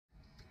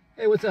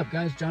Hey, what's up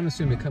guys? John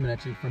Asumi coming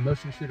at you from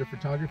Motionshooter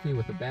Photography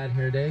with a bad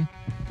hair day.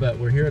 But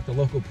we're here at the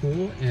local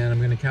pool and I'm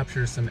going to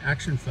capture some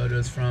action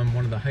photos from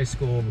one of the high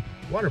school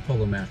water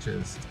polo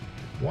matches.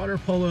 Water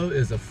polo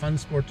is a fun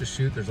sport to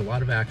shoot. There's a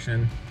lot of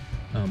action.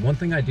 One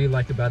thing I do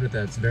like about it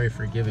that's very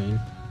forgiving,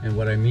 and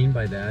what I mean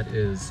by that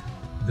is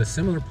the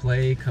similar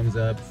play comes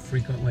up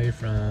frequently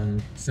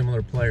from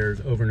similar players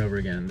over and over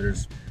again.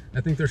 I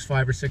think there's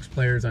 5 or 6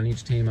 players on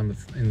each team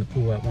in the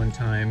pool at one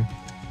time,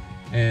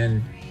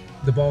 and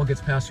the ball gets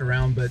passed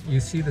around, but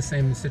you see the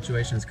same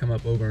situations come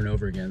up over and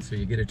over again, so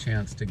you get a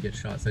chance to get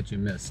shots that you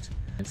missed.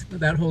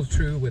 That holds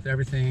true with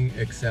everything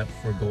except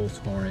for goal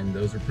scoring.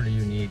 Those are pretty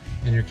unique,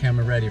 and you're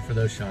camera ready for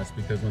those shots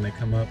because when they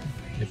come up,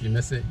 if you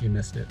miss it, you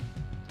missed it.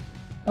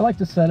 I like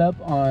to set up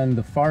on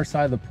the far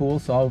side of the pool,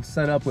 so I'll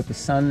set up with the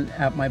sun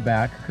at my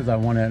back because I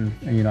want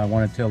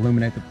it to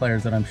illuminate the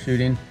players that I'm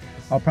shooting.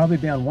 I'll probably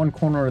be on one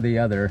corner or the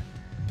other,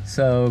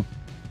 so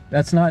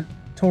that's not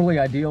totally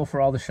ideal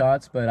for all the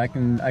shots, but I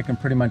can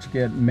pretty much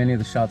get many of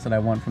the shots that I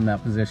want from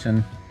that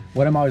position.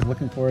 What I'm always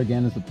looking for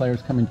again is the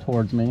players coming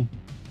towards me,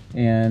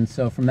 and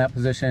so from that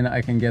position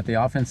I can get the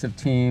offensive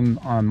team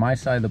on my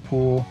side of the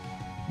pool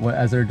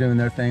as they're doing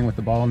their thing with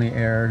the ball in the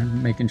air,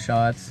 making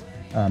shots,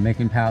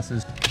 making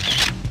passes.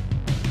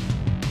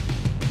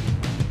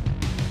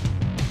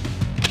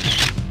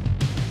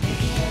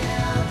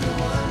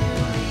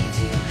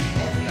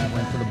 I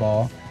went for the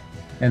ball,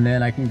 and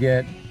then I can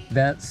get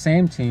that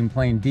same team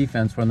playing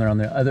defense when they're on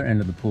the other end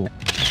of the pool.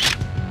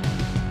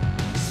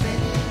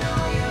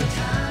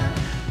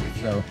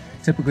 So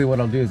typically what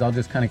I'll do is I'll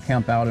just kind of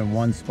camp out in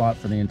one spot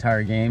for the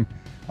entire game.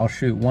 I'll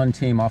shoot one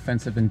team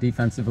offensive and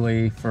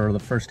defensively for the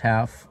first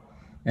half,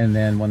 and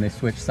then when they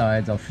switch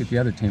sides, I'll shoot the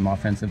other team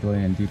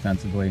offensively and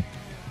defensively.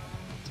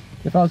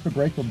 If I was to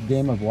break the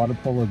game of water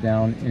polo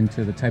down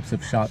into the types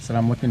of shots that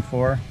I'm looking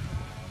for,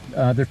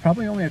 there's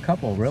probably only a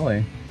couple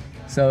really.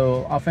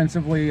 So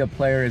offensively, a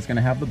player is going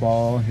to have the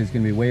ball, he's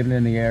going to be waving it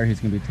in the air,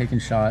 he's going to be taking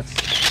shots,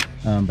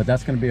 but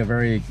that's going to be a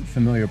very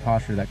familiar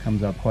posture that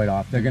comes up quite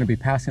often. They're going to be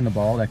passing the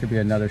ball, that could be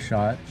another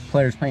shot.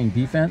 Players playing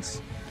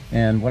defense,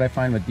 and what I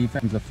find with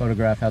defense, the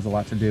photograph has a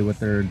lot to do with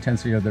their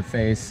intensity of their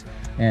face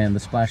and the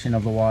splashing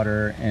of the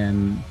water,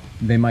 and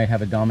they might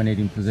have a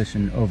dominating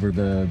position over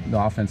the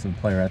offensive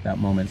player at that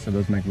moment, so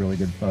those make really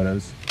good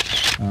photos.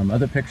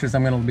 Other pictures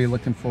I'm going to be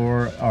looking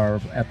for are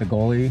at the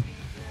goalie,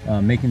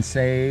 making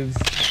saves,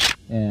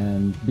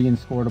 and being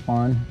scored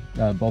upon.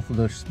 Both of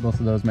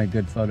those make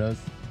good photos.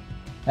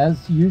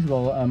 As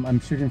usual,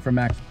 I'm shooting for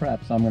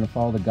MaxPreps, so I'm going to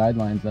follow the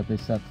guidelines that they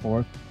set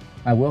forth.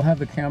 I will have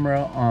the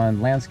camera on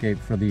landscape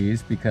for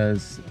these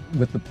because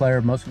with the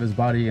player, most of his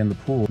body in the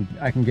pool,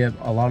 I can get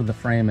a lot of the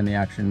frame in the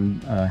action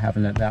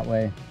having it that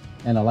way.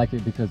 And I like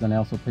it because then I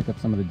also pick up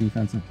some of the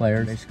defensive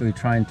players, basically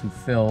trying to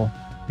fill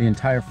the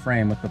entire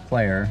frame with the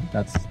player.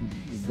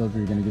 Those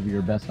are going to give you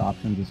your best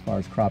options as far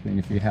as cropping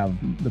if you have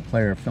the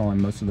player filling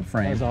most of the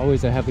frame. As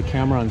always, I have the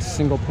camera on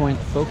single point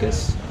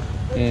focus,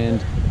 and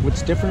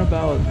what's different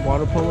about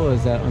water polo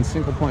is that on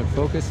single point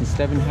focus,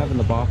 instead of having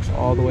the box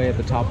all the way at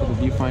the top of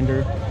the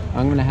viewfinder,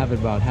 I'm going to have it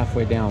about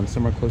halfway down,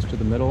 somewhere close to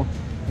the middle.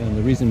 And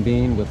the reason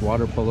being, with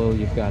water polo,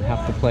 you've got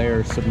half the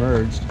player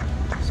submerged,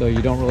 so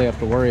you don't really have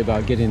to worry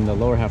about getting the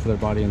lower half of their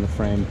body in the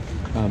frame.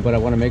 But I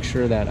want to make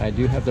sure that I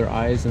do have their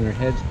eyes and their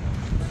head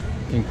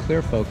in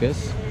clear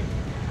focus,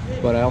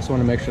 but I also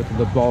want to make sure that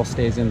the ball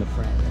stays in the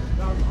frame.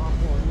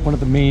 One of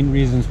the main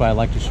reasons why I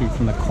like to shoot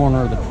from the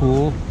corner of the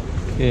pool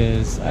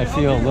is I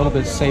feel a little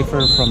bit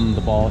safer from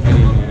the ball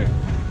hitting me.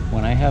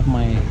 When I have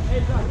my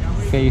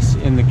face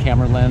in the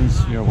camera lens,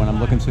 when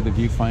I'm looking through the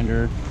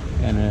viewfinder,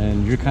 and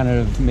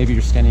then maybe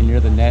you're standing near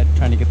the net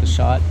trying to get the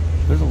shot,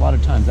 there's a lot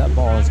of times that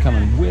ball is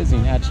coming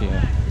whizzing at you,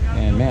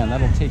 and man,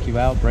 that'll take you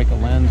out, break a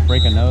lens,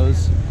 break a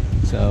nose.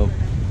 So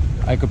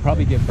I could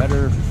probably get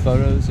better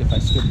photos if I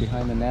stood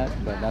behind the net,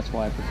 but that's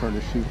why I prefer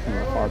to shoot from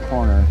the far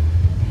corner,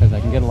 because I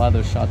can get a lot of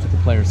those shots with the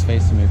players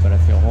facing me, but I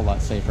feel a whole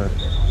lot safer.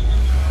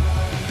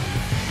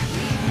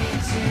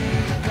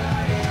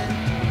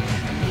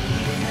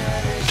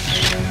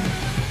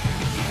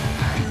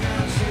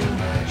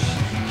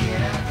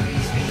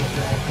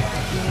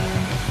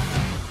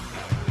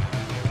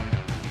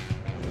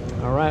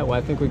 All right, well,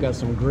 I think we got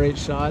some great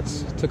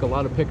shots. Took a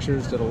lot of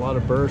pictures, did a lot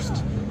of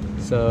bursts.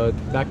 So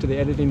back to the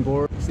editing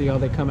board, see how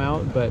they come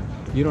out, but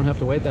you don't have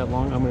to wait that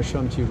long. I'm going to show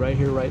them to you right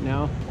here, right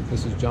now.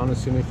 This is John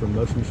Asumi from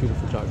Motionshooter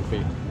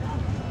Photography.